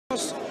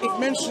it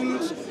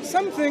mentions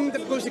something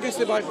that goes against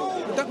the Bible.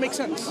 Would that make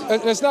sense?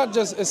 It's not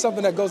just it's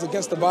something that goes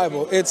against the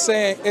Bible. It's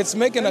saying it's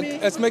making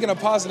a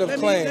positive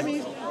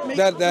claim.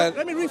 Let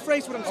me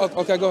rephrase what I'm saying.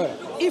 Okay, go ahead.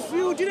 If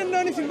you didn't know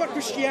anything about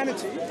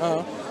Christianity,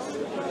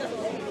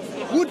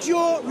 would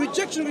your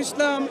rejection of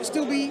Islam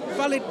still be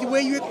valid the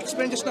way you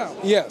explained just now?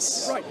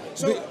 Yes. Right.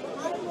 So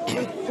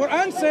the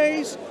Quran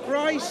says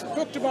Christ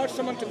talked about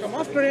someone to come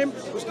after him,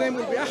 whose name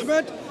will be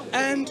Ahmed,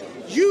 and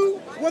you,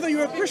 whether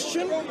you're a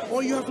Christian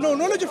or you have no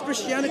knowledge of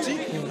Christianity,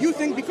 you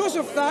think because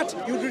of that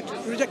you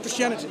reject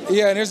Christianity.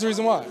 Yeah, and here's the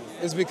reason why.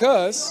 It's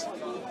because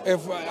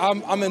if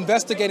I'm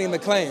investigating the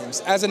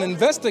claims. As an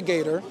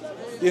investigator,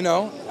 you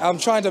know, I'm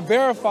trying to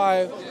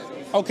verify,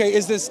 okay,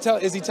 is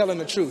he telling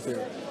the truth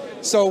here?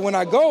 So when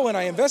I go and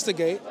I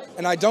investigate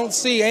and I don't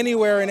see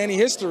anywhere in any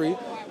history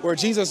where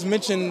Jesus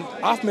mentioned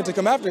Ahmed to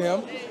come after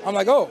him, I'm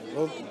like, oh,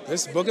 well,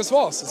 this book is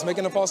false. It's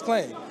making a false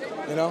claim,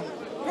 you know?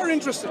 Very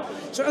interesting.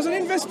 So as an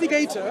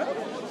investigator,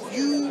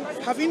 you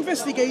have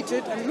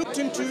investigated and looked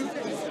into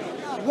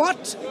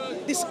what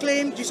this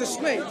claim Jesus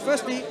made.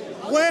 Firstly,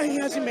 where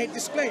has he made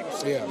these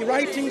claims? Yeah. The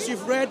writings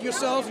you've read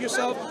yourself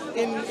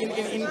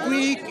in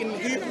Greek, in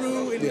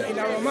Hebrew, in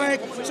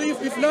Aramaic. So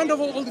you've learned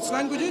of all these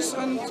languages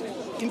and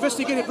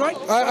investigated, right?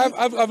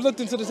 I've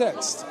looked into the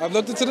text. I've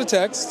looked into the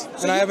text,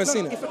 and I haven't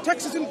seen it. If a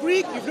text is in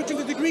Greek, you've looked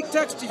into the Greek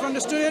text, you've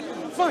understood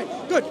it, fine,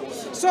 good.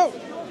 So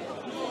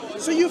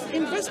you've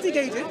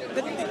investigated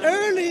that the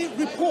early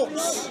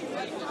reports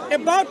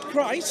about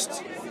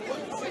Christ,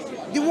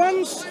 the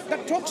ones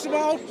that talks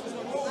about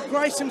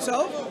Christ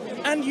himself,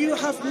 and you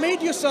have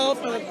made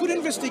yourself a good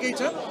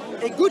investigator,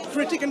 a good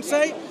critic, and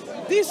say,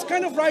 this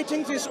kind of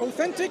writings is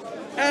authentic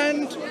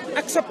and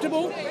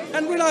acceptable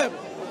and reliable.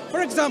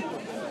 For example,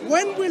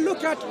 when we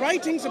look at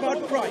writings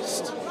about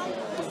Christ,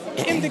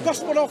 in the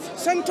Gospel of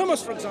St.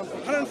 Thomas, for example,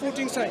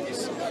 114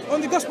 sayings, on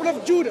the Gospel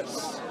of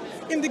Judas,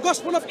 in the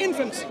Gospel of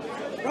Infancy,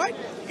 right?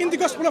 In the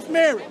Gospel of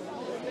Mary,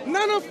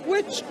 none of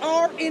which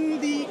are in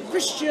the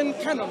Christian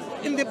canon,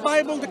 in the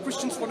Bible that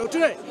Christians follow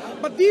today.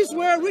 But these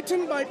were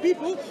written by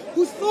people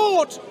who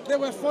thought they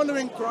were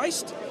following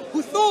Christ,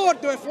 who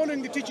thought they were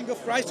following the teaching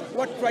of Christ,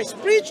 what Christ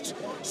preached.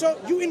 So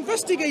you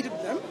investigated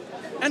them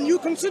and you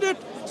considered,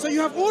 so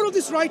you have all of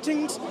these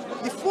writings,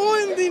 the 4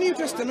 in the New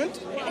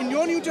Testament, in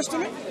your New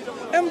Testament,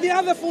 and the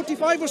other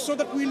 45 or so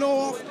that we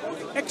know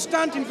of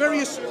extant in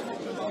various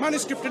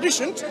manuscript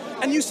traditions,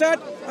 and you said,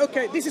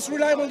 okay, this is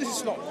reliable, this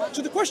is not.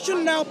 So the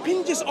question now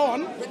pinges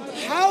on,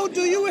 how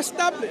do you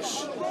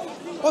establish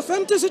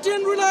authenticity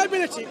and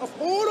reliability of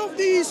all of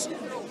these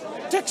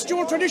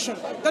textual tradition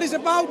that is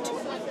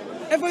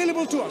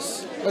available to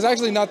us? That's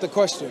actually not the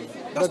question.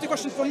 That's the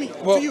question for me,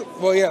 to you.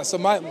 Well, yeah, so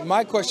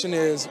my question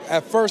is,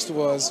 at first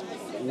was,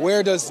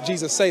 where does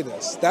Jesus say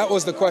this? That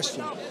was the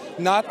question.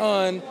 Not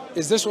on,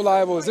 is this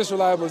reliable, is this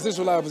reliable, is this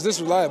reliable, is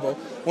this reliable?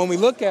 When we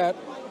look at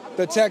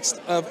the text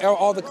of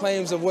all the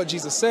claims of what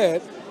Jesus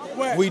said,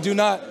 we do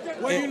not,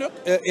 Where do you look?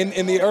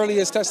 in the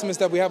earliest testaments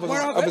that we have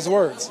of his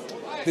words.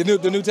 The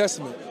New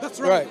Testament. That's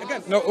right.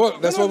 Again. No, well,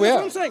 that's what we have.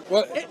 What I'm saying.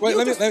 Well,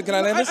 wait, can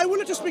I land this? I will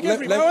let you speak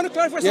every. I want to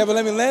clarify something. Yeah, but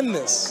let me land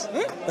this.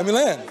 Huh? Let me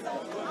land.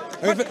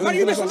 But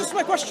you misunderstood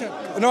my question.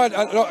 No,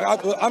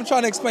 I'm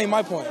trying to explain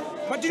my point.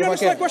 But do you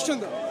understand my question,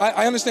 though?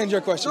 I understand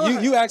your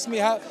question. You asked me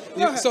how.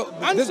 So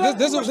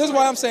this is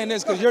why I'm saying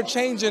this, because you're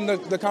changing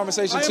the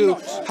conversation to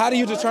how do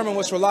you determine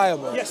what's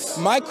reliable? Yes.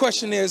 My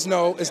question is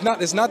no. It's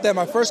not that.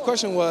 My first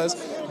question was,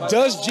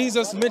 does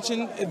Jesus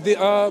mention the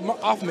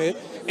Ahmed,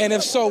 and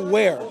if so,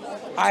 where?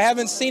 I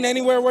haven't seen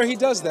anywhere where he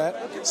does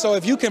that. So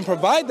if you can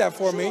provide that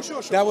for me,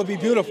 that would be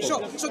beautiful.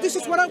 Sure. So this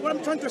is what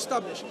I'm trying to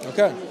establish.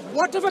 Okay.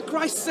 Whatever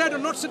Christ said or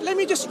not said, let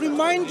me just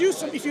remind you,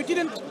 if you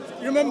didn't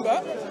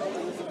remember,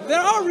 there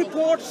are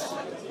reports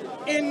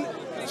in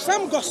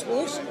some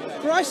Gospels,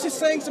 Christ is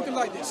saying something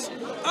like this.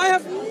 I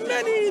have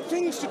many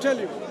things to tell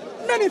you.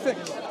 Many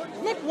things.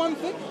 Not one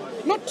thing,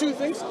 not two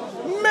things,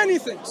 many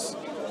things.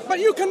 But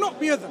you cannot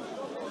bear them.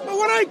 But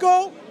when I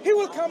go, he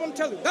will come and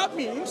tell you. That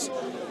means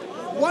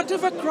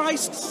whatever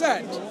Christ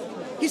said,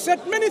 he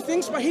said many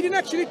things, but he didn't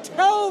actually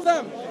tell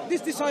them,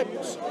 these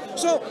disciples.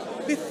 So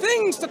the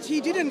things that he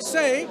didn't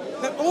say,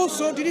 that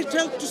also did he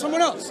tell to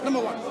someone else, number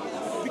one.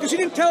 Because he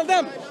didn't tell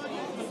them,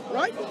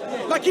 right?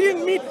 Like he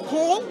didn't meet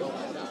Paul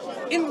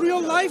in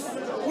real life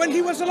when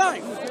he was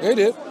alive. He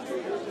did.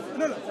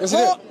 No. Yes,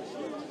 Paul,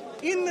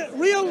 in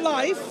real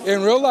life.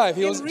 In real life,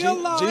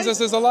 Jesus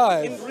is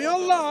alive. In real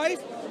life,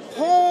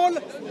 Paul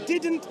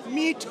didn't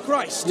meet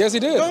Christ. Yes, he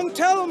did. Don't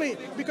tell me,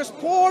 because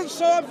Paul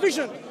saw a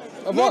vision.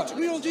 Of not what?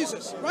 Real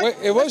Jesus, right? Wait,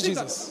 it was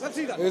Jesus. Let's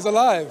see that. He was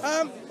alive.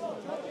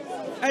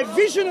 A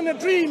vision and a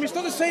dream is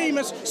not the same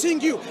as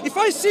seeing you. If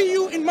I see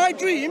you in my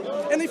dream,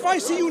 and if I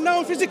see you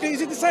now physically, is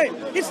it the same?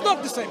 It's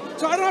not the same.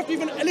 So I don't have to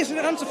even elicit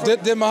an answer from you.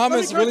 Did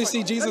Muhammad really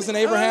see Jesus and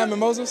Abraham and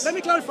Moses? Let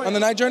me clarify. On the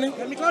night journey?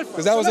 Let me clarify.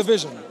 Because that was a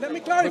vision. Let me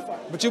clarify.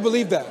 But you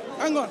believe that?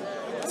 Hang on.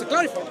 To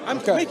clarify,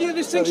 I'm making a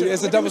distinction.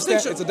 It's a double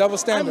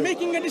standard. I'm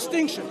making a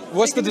distinction.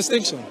 What's the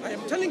distinction? I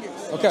am telling you.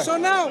 Okay. So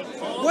now,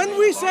 when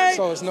we say,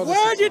 So it's no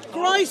where did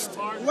Christ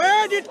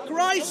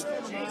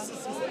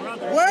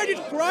Where did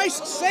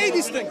Christ say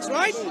these things,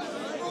 right?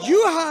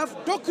 You have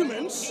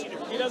documents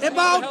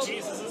about,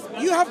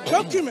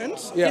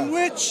 in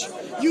which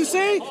you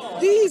say,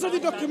 these are the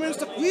documents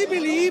that we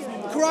believe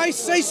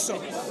Christ says so,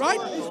 right?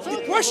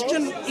 The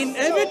question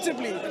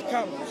inevitably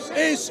becomes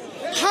is,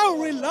 how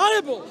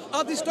reliable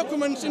are these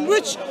documents in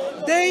which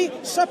they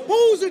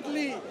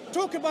supposedly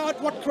talk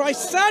about what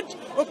Christ said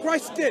or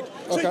Christ did?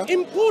 So it's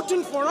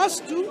important for us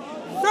to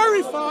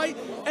verify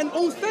and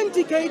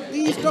authenticate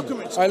these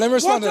documents. All right, let me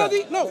respond to that.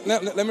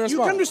 Let me respond. You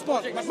can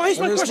respond. Here's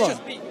my question.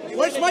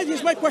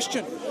 Here's my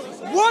question.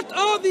 What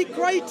are the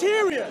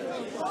criteria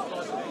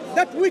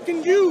that we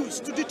can use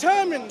to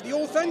determine the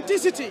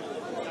authenticity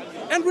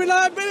and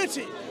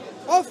reliability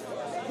of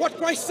what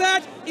Christ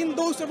said in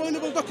those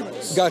available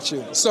documents? Got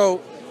you.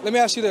 So let me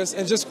ask you this,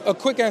 and just a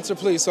quick answer,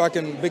 please, so I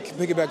can pick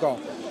it back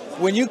off.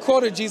 When you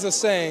quoted Jesus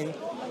saying,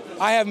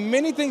 I have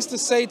many things to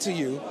say to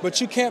you,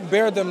 but you can't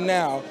bear them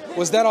now,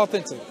 was that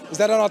authentic? Is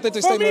that an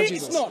authentic statement of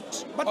Jesus? For me,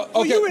 it's not. But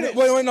for you, it is.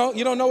 Wait, no,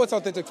 you don't know what's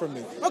authentic for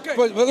me. Okay.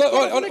 But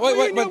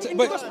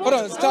hold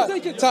on,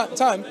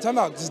 time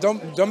out. Just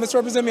don't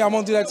misrepresent me. I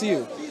won't do that to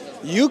you.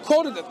 You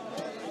quoted it.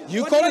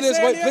 You quoted this.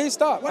 Wait, please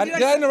stop.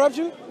 Did I interrupt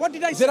you? What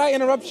did I say? Did I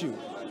interrupt you?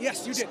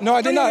 Yes, you did. No,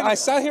 I did not. I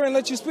sat here and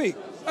let you speak.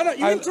 Oh, no,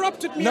 you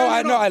interrupted me. No,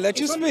 I let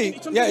you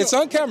speak. Yeah, it's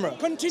on camera.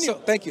 Continue. So,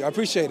 thank you. I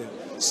appreciate it.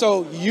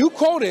 So you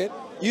quoted,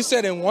 you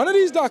said in one of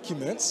these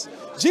documents,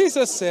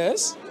 Jesus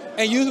says,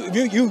 and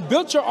you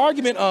built your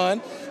argument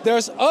on,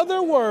 there's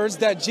other words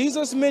that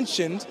Jesus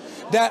mentioned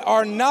that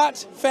are not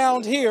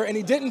found here, and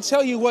he didn't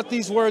tell you what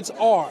these words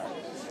are.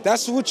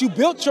 That's what you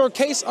built your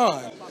case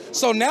on.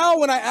 So now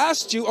when I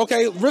asked you,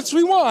 okay, let's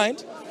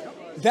rewind,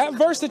 that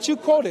verse that you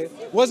quoted,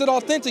 was it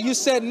authentic? You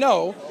said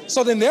no.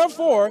 So then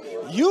therefore,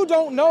 you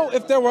don't know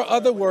if there were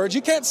other words.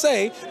 You can't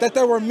say that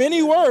there were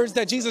many words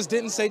that Jesus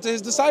didn't say to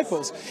his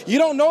disciples. You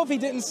don't know if he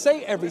didn't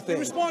say everything.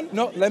 Respond.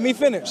 No, let me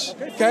finish.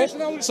 Okay?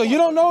 So you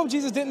don't know if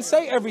Jesus didn't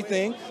say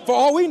everything. For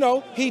all we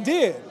know, he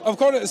did.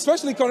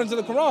 Especially according to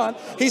the Quran,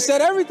 he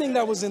said everything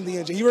that was in the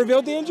Injil. He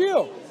revealed the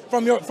Injil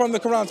from the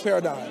Quran's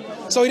paradigm.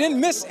 So he didn't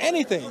miss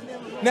anything.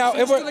 Now,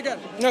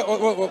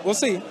 we'll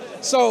see.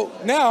 So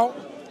now,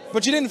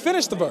 but you didn't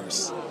finish the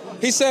verse.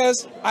 He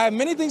says, I have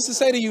many things to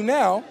say to you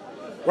now,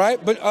 right?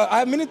 But I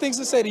have many things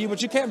to say to you,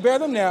 but you can't bear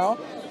them now.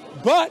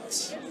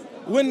 But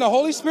when the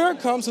Holy Spirit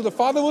comes, who the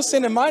Father will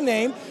send in my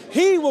name,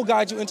 he will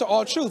guide you into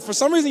all truth. For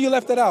some reason, you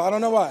left that out. I don't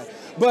know why.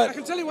 But I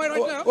can tell you why right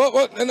now.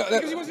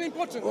 Because it wasn't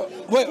important.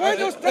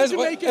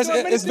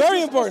 It's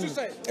very important.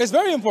 It's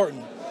very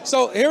important.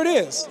 So here it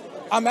is.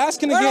 I'm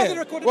asking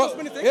again.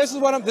 This is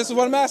what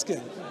I'm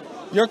asking.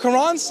 Your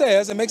Quran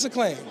says, it makes a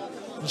claim,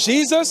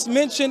 Jesus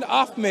mentioned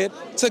Ahmed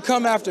to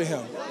come after him.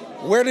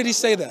 Where did he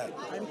say that?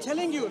 I'm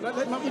telling you,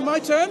 in my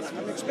turn,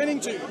 I'm explaining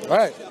to you. All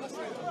right.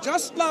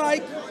 Just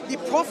like the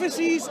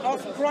prophecies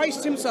of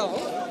Christ himself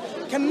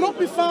cannot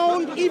be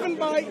found even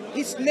by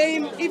his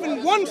name,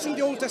 even once in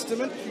the Old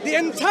Testament, the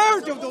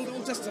entirety of the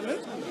Old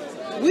Testament,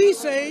 we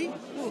say,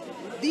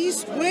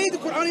 this way the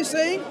Quran is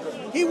saying,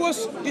 he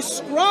was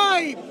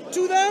described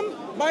to them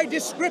by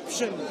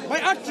description, by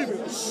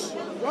attributes,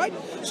 right?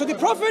 So the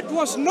prophet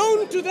was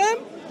known to them,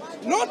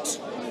 not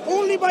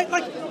only by,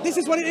 like, this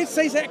is what it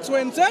says X, Y,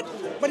 and Z,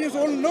 but it was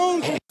all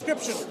known to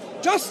description.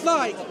 Just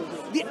like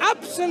the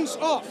absence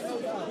of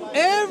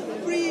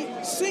every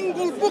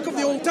single book of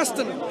the Old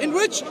Testament in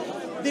which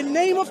the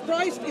name of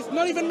Christ is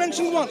not even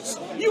mentioned once.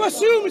 You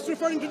assume it's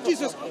referring to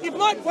Jesus. It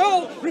might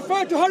well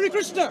refer to Hare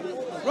Krishna,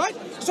 right?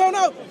 So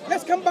now,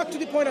 let's come back to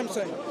the point I'm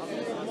saying.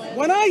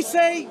 When I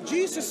say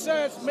Jesus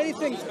says many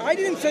things, I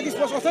didn't say this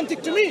was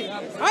authentic to me.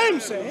 I am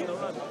saying,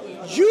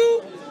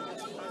 you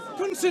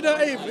consider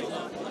Avery,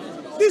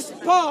 this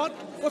part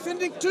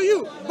authentic to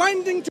you,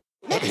 binding to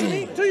you, not to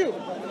me, to you.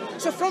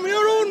 So from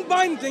your own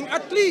binding,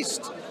 at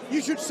least,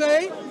 you should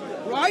say,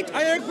 right,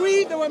 I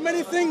agree there were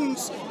many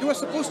things you were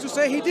supposed to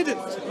say he didn't,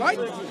 right?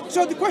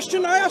 So the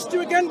question I asked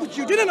you again, which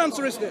you didn't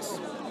answer, is this.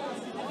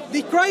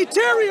 The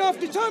criteria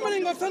of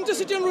determining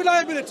authenticity and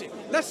reliability.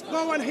 Let's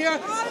go and hear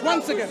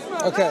once again.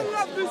 Okay.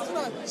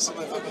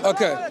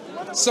 Okay.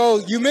 So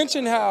you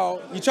mentioned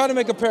how, you try to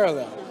make a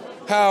parallel,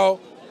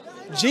 how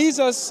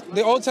Jesus,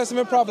 the Old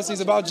Testament prophecies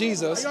about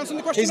Jesus,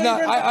 he's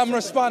not, I'm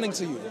responding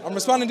to you. I'm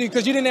responding to you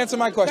because you didn't answer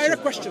my question.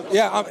 Direct question.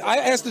 Yeah, I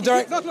asked the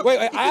direct,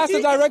 I asked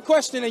the direct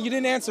question and you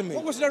didn't answer me.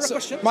 What was the direct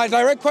question? My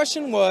direct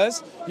question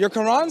was, your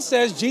Quran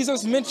says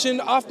Jesus mentioned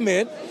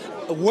Ahmed.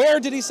 Where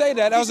did he say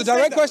that? That was a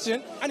direct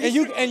question, and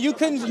you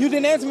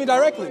didn't answer me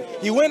directly.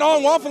 You went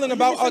on waffling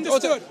about.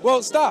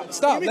 Well, stop.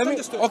 Let me.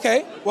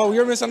 Okay. Well,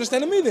 you're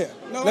misunderstanding me then.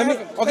 No,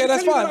 Okay,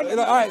 that's fine.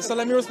 All right. So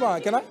let me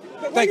respond. Can I?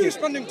 Thank you.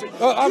 Responding to?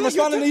 I'm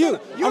responding to you.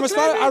 I'm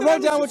responding. I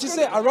wrote down what you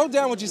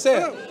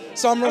said.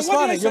 So I'm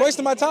responding. You're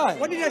wasting my time.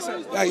 What did I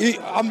say?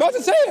 I'm about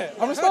to say it.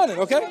 I'm responding.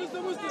 Okay.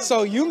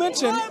 So you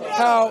mentioned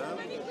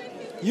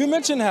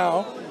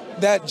how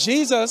that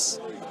Jesus,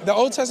 the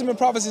Old Testament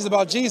prophecies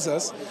about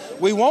Jesus,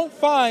 we won't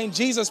find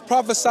Jesus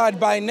prophesied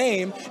by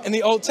name in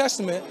the Old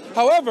Testament.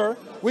 However,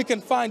 we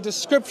can find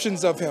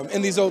descriptions of him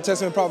in these Old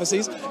Testament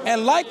prophecies.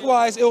 And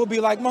likewise, it will be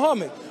like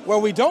Muhammad, where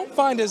we don't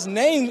find his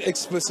name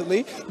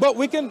explicitly, but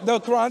the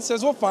Quran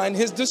says we'll find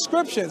his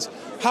descriptions.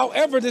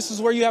 However, this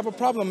is where you have a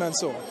problem,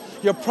 Mansur.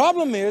 Your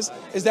problem is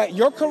that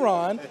your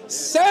Quran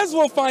says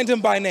we'll find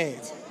him by name.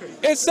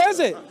 It says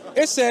it.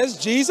 It says,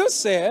 Jesus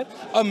said,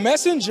 a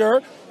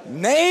messenger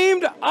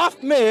named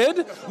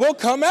Ahmed will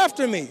come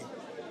after me.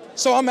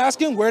 So I'm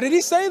asking, where did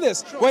he say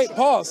this? Wait,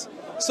 pause.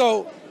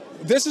 So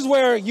this is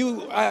where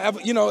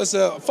it's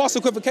a false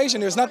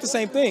equivocation. It's not the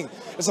same thing.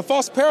 It's a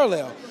false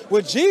parallel.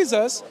 With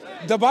Jesus,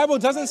 the Bible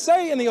doesn't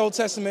say in the Old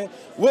Testament,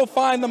 we'll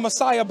find the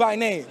Messiah by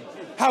name.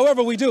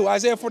 However, we do.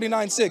 Isaiah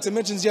 49:6, it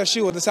mentions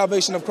Yeshua, the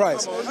salvation of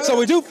Christ. So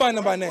we do find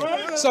him by name.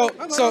 Wait. So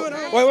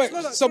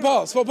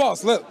pause.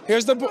 Look,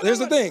 here's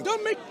the thing.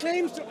 Don't make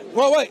claims.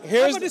 Wait.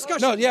 Here's a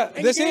discussion. No, yeah,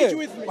 this is.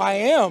 I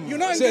am. You're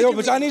not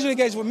but I need you to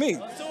engage with me.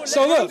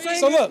 So look.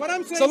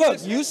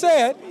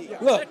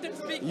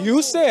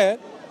 You said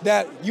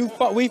that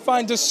we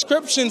find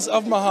descriptions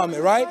of Muhammad,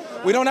 right?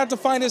 We don't have to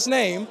find his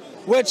name,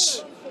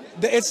 which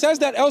it says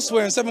that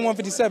elsewhere in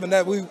 7157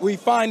 that we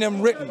find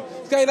him written.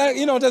 Okay, that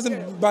it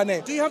doesn't by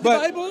name. Do you have the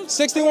Bible?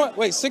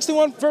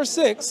 61 verse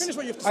 6. Finish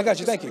what you have to I got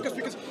you. Thank you.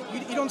 Because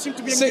you don't seem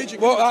to be engaging.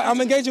 Well, I'm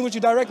engaging with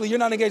you directly. You're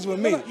not engaging with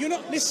me. No, you're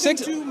not listening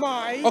to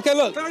my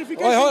clarification.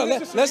 Wait, hold on.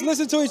 Let's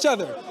listen to each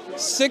other.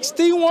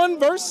 61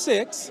 verse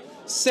 6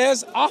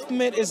 says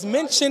Ahmed is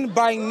mentioned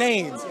by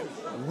name.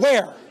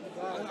 Where?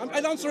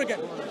 I'll answer again.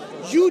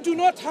 You do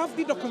not have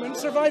the document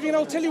surviving, and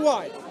I'll tell you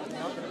why.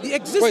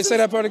 Wait, say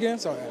that part again?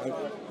 Sorry.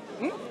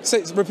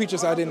 Repeat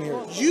yourself, I didn't hear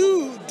it.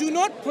 You do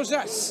not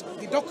possess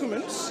the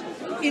documents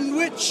in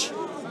which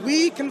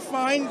we can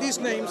find these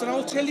names, and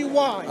I'll tell you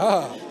why.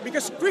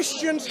 Because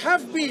Christians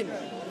have been,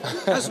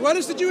 as well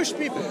as the Jewish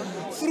people,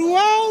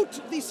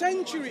 throughout the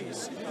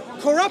centuries,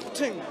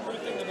 corrupting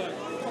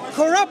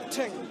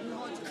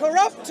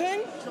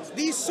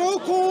these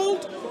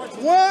so-called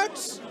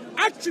words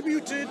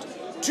attributed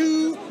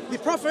to the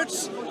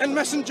prophets and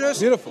messengers.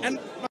 Beautiful. And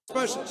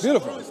persons.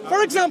 Beautiful.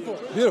 For example,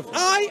 beautiful.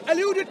 I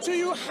alluded to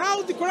you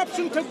how the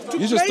corruption took place.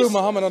 You just threw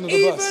Muhammad under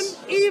the bus.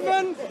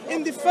 Even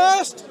in the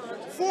first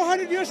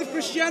 400 years of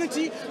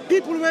Christianity,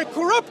 people were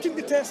corrupting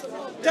the text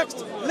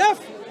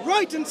left,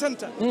 right, and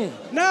center.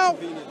 Now,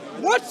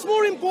 what's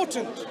more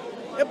important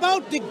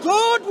about the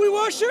God we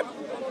worship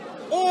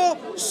or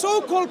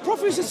so-called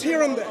prophecies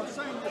here and there?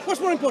 What's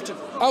more important?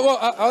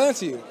 I'll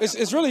answer you.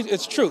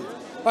 It's truth.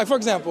 Like, for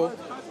example,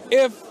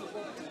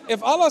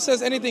 if Allah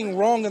says anything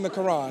wrong in the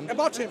Quran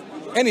about him,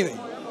 anything,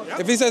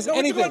 if he says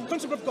anything,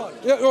 concept of God.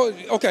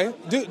 Okay.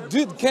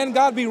 Can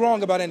God be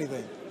wrong about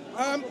anything?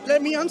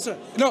 Let me answer.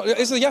 No,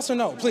 it's a yes or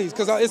no, please,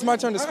 because it's my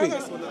turn to speak.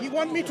 You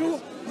want me to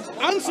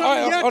answer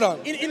hold on.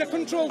 In a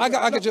controlled way?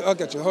 I got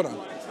you. Hold on.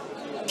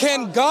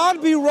 Can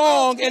God be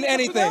wrong in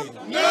anything?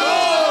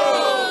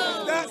 No!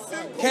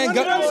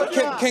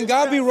 Can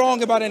God be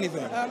wrong about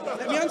anything?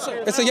 Let me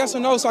answer. It's a yes or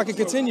no, so I can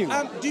continue.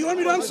 Do you want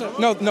me to answer?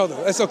 No,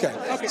 it's okay.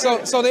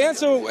 So the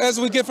answer, as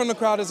we get from the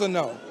crowd, is a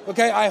no.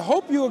 Okay, I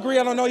hope you agree.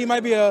 I don't know. You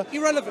might be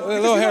irrelevant. A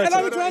little heretic.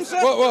 Allow me to answer.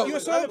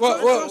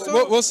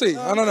 We'll see.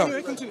 I don't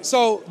know.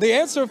 So the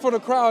answer for the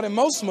crowd and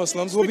most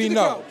Muslims will be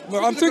no.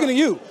 I'm speaking to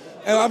you.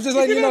 And I'm just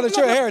letting you know that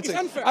you're a heretic.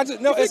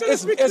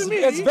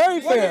 It's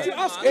very fair.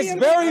 It's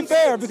very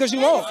fair because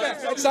you won't.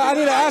 So I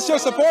need to ask your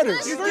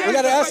supporters. We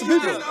got to ask the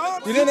people.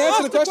 You didn't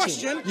answer the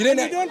question. You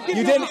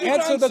didn't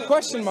answer the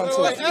question,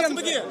 Mansur. Ask him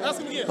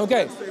again.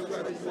 Okay.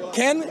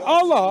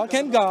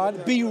 Can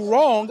God be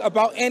wrong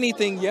about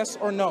anything, yes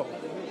or no?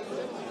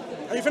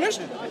 Are you finished?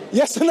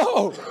 Yes or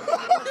no?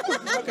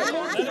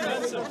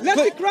 Let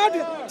the crowd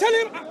tell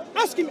him.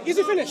 Ask him. Is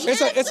he finished?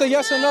 It's a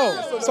yes or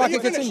no, so I can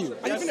continue.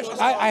 Are you finished?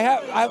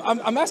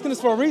 I'm asking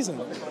this for a reason.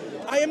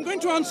 I am going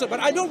to answer, but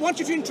I don't want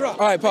you to interrupt.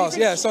 All right, pause.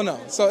 Yeah, so no.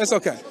 So it's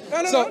okay.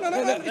 No.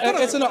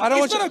 It's a no. I don't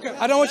want you to answer.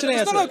 I don't want you to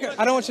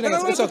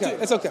answer. It's okay.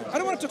 It's okay. I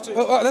don't want to talk to you.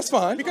 Well, that's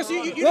fine. Because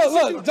you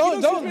look.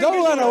 Don't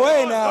run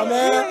away now,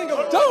 man.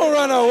 Don't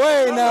run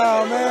away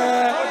now,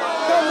 man.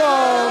 Come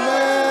on,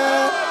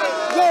 man.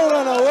 Don't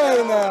run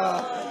away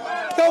now.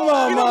 Come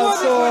on,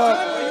 Mansur.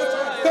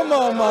 Come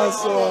on,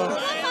 Mansur.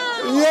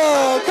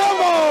 Yo, come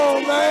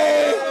on,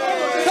 man.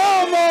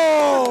 Come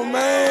on,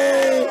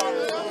 man.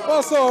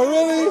 Mansur,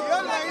 really?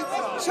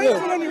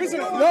 Shameful on you, isn't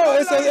it? No,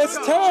 it's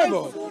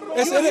terrible.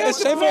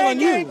 It's shameful on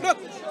you. Look,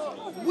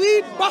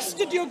 we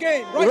busted your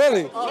game, right?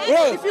 Really?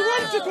 If you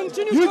want to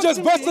continue, you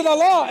just busted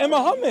Allah and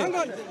Muhammad. Hang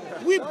on.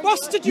 We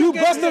busted your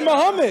game. You busted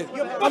Muhammad.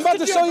 I'm about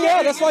to show you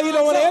how. That's why you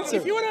don't want to answer.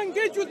 If you want to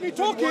engage with me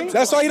talking,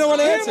 that's why you don't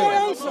want to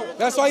answer.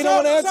 That's why you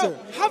don't want to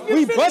answer.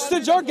 We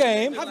busted your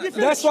game.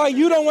 That's why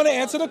you don't want to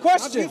answer the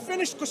question. Have you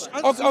finished?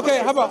 Okay,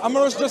 how about I'm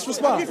going to just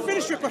respond. Have you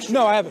finished your question?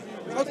 No, I haven't.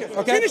 Okay.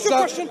 Finish your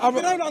question.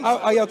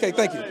 Okay,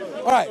 thank you.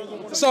 All right.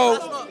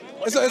 So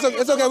it's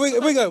okay.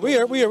 We good. We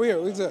here. We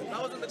good.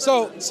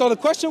 So the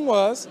question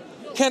was,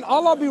 Can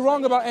Allah be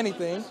wrong about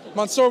anything?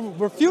 Mansur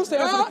refused to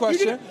answer the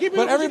question,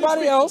 but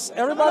everybody else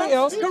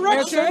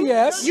answered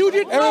yes.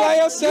 Everybody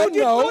else said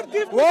no.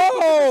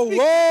 Whoa,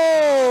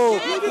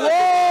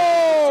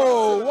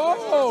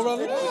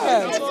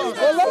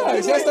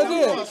 relax. Yes, I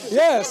did.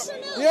 Yes.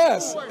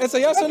 It's a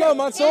yes or no,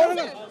 Mansur.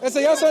 It's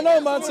a yes or no,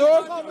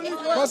 Mansur.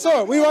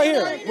 Mansur, we right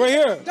here. We're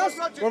here.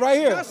 We're right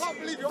here.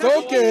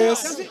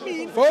 Focus.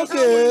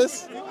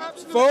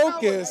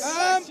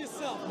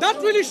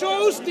 That really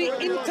shows the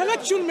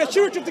intellectual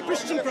maturity of the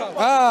Christian crowd.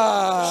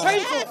 Hey.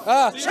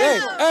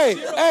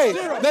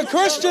 The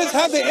Christians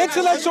have the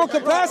intellectual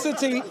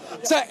capacity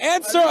to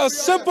answer a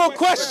simple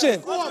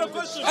question.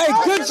 Hey,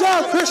 good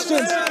job,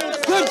 Christians.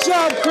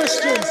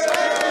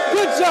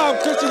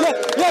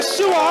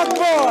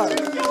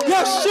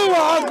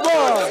 Yeshua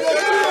Akbar.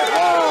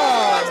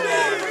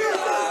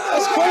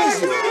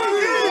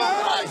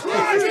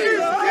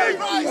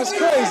 That's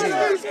crazy.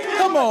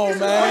 Come on,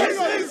 man.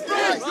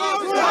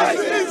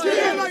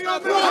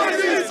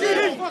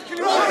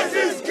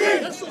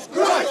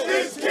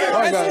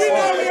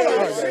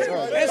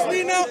 As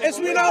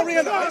we now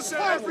realize,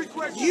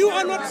 you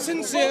are not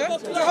sincere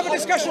to have a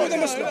discussion with a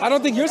Muslim. I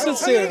don't think you're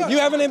sincere. You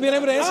haven't been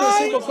able to answer a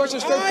simple question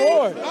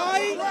straightforward.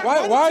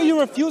 Why are you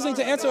refusing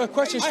to answer a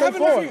question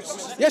straightforward?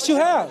 Yes, you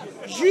have.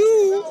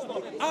 You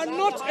are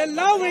not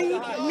allowing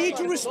me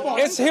to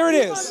respond. Here it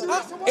is.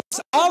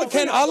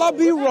 Can Allah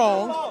be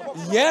wrong?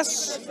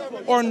 Yes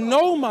or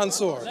no,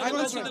 Mansur?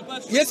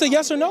 It's a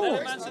yes or no.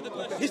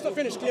 He's not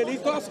finished clearly.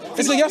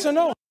 It's a yes or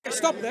no.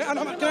 Stop there. Can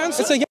I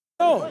answer? It's a yes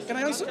or no. Can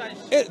I answer?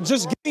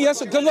 Just give me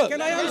yes or no. Look. Can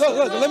I answer?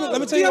 Look. Let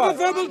me tell you why. Do you have a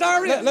verbal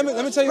diarrhea? Let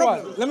me tell you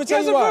why. Let me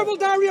tell you why.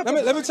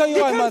 Let me tell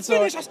you why,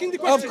 Mansur.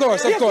 Of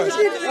course.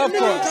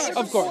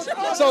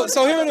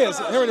 So here it is.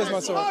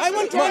 Mansur.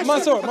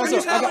 Mansur.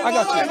 I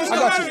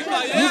got you.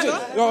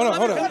 Hold on.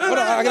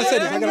 I gotta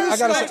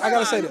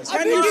say this.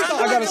 Can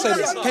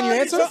you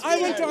answer?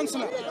 I want to answer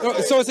now.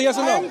 So it's a yes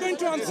or no. I'm going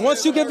to answer.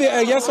 Once you give me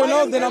a yes or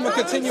no, then I'm gonna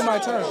continue my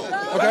turn.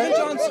 Okay?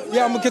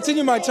 Yeah, I'm gonna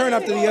continue my turn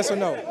after the yes or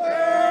no.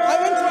 I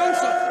want to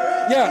answer.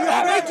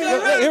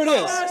 Yeah, here it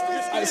is.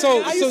 So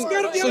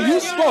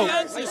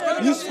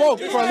you spoke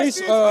for at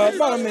least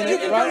about a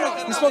minute,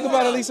 right? You spoke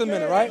about at least a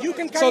minute, right? You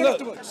can carry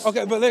afterwards.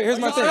 Okay, but here's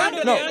my thing.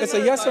 No, it's a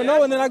yes or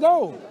no, and then I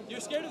go.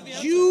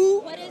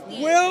 You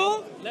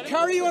will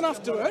carry on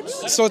afterwards.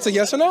 So it's a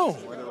yes or no.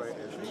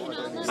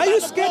 Are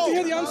you scared to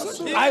hear the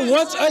answer? I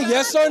want a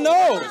yes or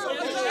no.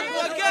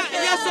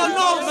 Yes or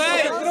no,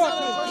 man.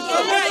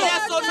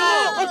 Yes or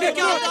no. Okay,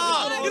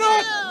 you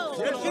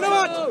know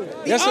what?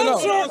 Yes or no?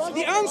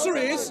 The answer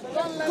is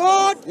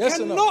God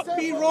cannot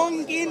be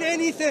wrong in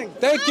anything.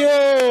 Thank you.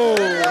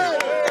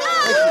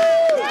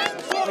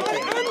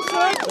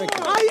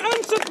 I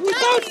answered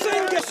without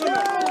saying yes or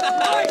no.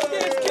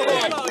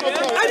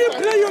 I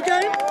didn't play your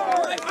game.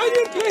 I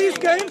didn't play his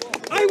game.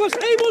 I was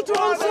able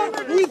to answer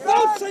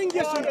without saying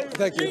yes or no.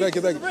 Thank you.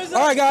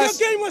 All right, guys.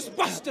 Your game was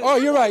busted. Oh,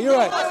 you're right.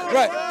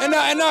 Right. And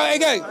now,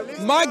 again,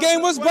 my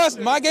game was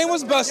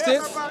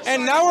busted.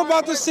 And now we're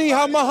about to see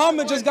how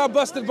Muhammad just got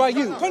busted by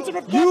you.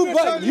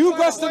 You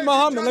busted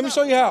Muhammad. Let me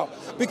show you how.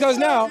 Because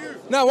now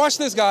watch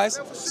this, guys.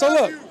 So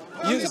look.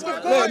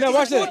 Now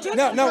watch this.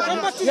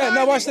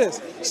 Now watch this.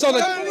 So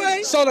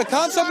the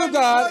concept of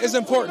God is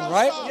important,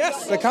 right?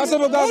 Yes. The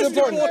concept of God is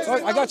important.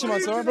 Oh, I got you,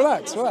 Mansur.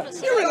 Relax. You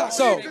relax.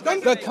 So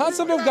the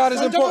concept of God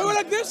is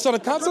important. So the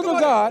concept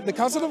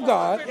of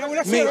God.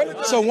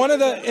 So one of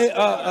the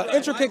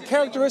intricate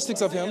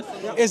characteristics of him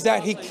is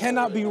that he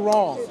cannot be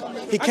wrong.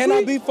 He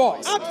cannot be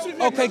false.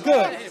 Absolutely. Okay,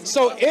 good.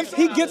 So if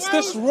he gets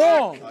this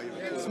wrong,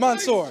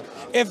 Mansur,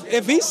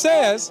 if he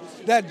says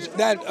that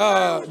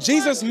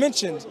Jesus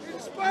mentioned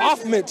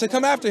Ahmed to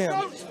come after him,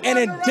 and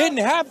it didn't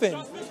happen,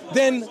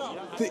 then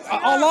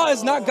Allah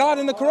is not God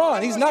in the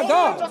Quran. He's not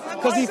God,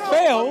 because he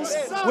fails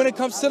when it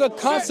comes to the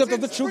concept of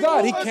the true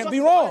God. He can't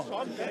be wrong.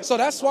 So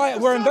that's why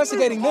we're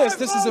investigating this.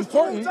 This is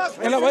important.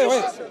 And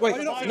wait.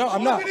 No,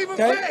 I'm not.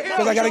 Okay,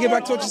 because I got to get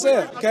back to what you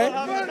said. Okay.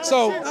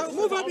 So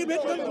move up a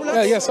bit.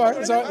 yeah. Sorry.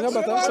 No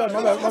about that. Sorry,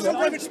 my bad.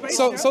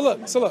 So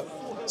look.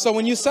 So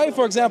when you say,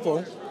 for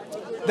example,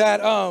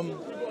 that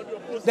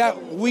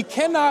we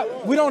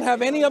don't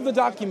have any of the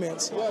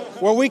documents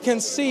where we can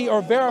see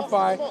or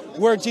verify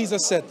where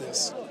Jesus said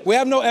this. We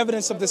have no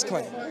evidence of this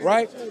claim,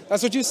 right?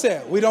 That's what you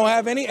said. We don't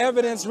have any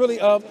evidence really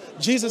of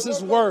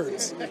Jesus's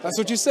words. That's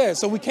what you said.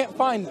 So we can't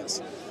find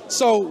this.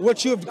 So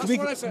what you have,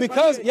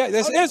 because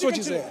this is what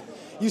you said.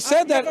 You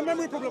said that.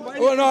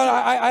 Well, no,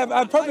 I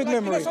have perfect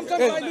memory. It's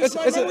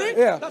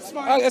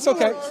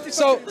okay.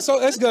 So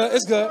it's good.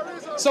 It's good.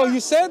 So you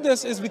said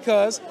this is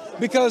because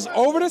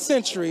over the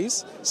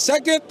centuries,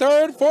 2nd,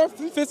 3rd,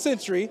 4th, 5th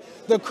century,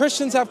 the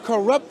Christians have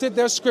corrupted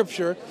their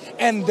scripture,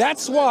 and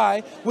that's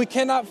why we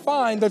cannot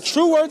find the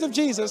true words of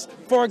Jesus.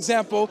 For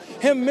example,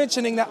 him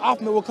mentioning that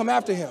Ahmed will come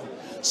after him.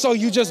 So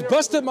you just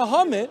busted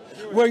Muhammad,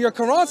 where your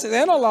Quran says,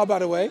 and Allah, by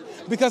the way,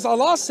 because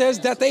Allah says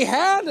that they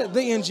had the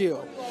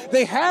Injil.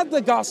 They had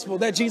the gospel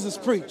that Jesus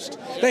preached.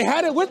 They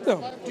had it with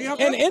them.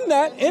 And in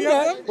that,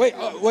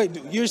 wait,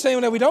 you're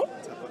saying that we don't?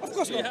 Of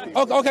course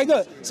not. Okay,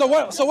 good. So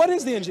what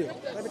is the Injil?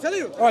 Let me tell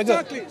you. All right, good.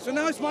 Exactly. So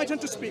now it's my turn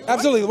to speak.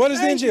 Absolutely. Right? What is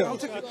the Thank you.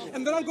 Injil?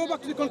 And then I'll go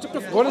back to the concept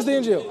of What is the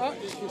Injil?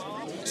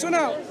 So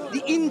now,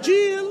 the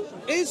Injil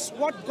is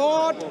what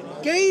God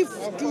gave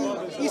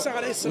to Isa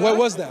alayhi salam. What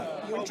was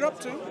that? You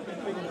interrupting.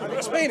 I'm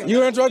explaining. You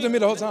were interrupting me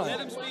the whole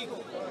time.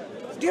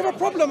 Do you have a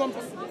problem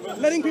of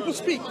letting people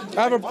speak?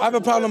 I have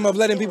a problem of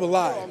letting people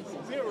lie.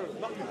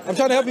 I'm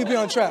trying to help you be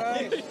on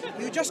track.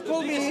 You just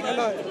called me a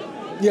liar.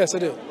 Yes, I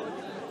did.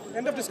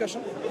 End of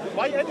discussion.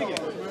 Why are you ending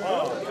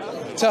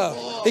it?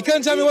 Tough. He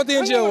couldn't tell me what the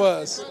Injil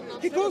was.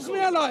 He calls me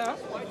a liar.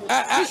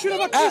 You should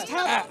have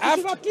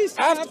at least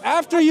have.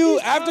 After you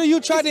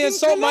tried to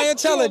insult my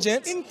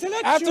intelligence,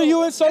 after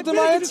you insulted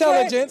my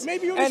intelligence,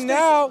 and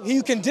now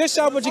you can dish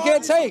out what you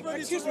can't take.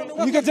 Excuse me.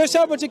 You can dish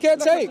out what you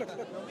can't take.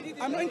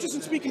 I'm not interested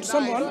in speaking to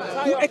someone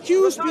who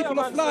accuse people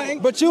of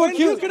lying. But you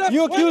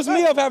accuse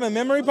me of having a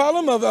memory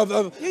problem,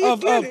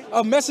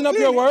 of messing up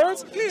your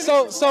words.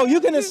 So you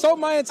can insult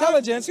my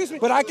intelligence,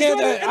 but I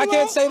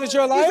can't say that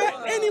you're a liar. Is there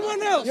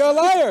anyone else You're a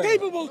liar.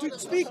 capable to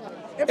speak?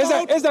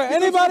 Is there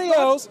anybody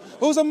else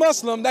who's a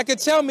Muslim that could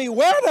tell me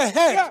where the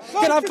heck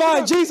can I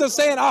find Jesus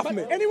saying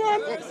Ahmed?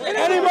 Anyone?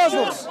 Any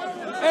Muslims?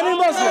 Any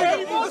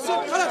Muslims?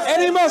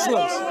 Any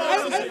Muslims?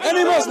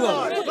 Any Muslim?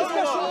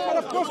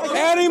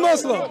 Any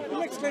Muslim?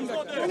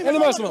 Any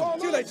Muslim?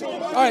 See you later.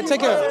 All right,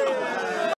 take care.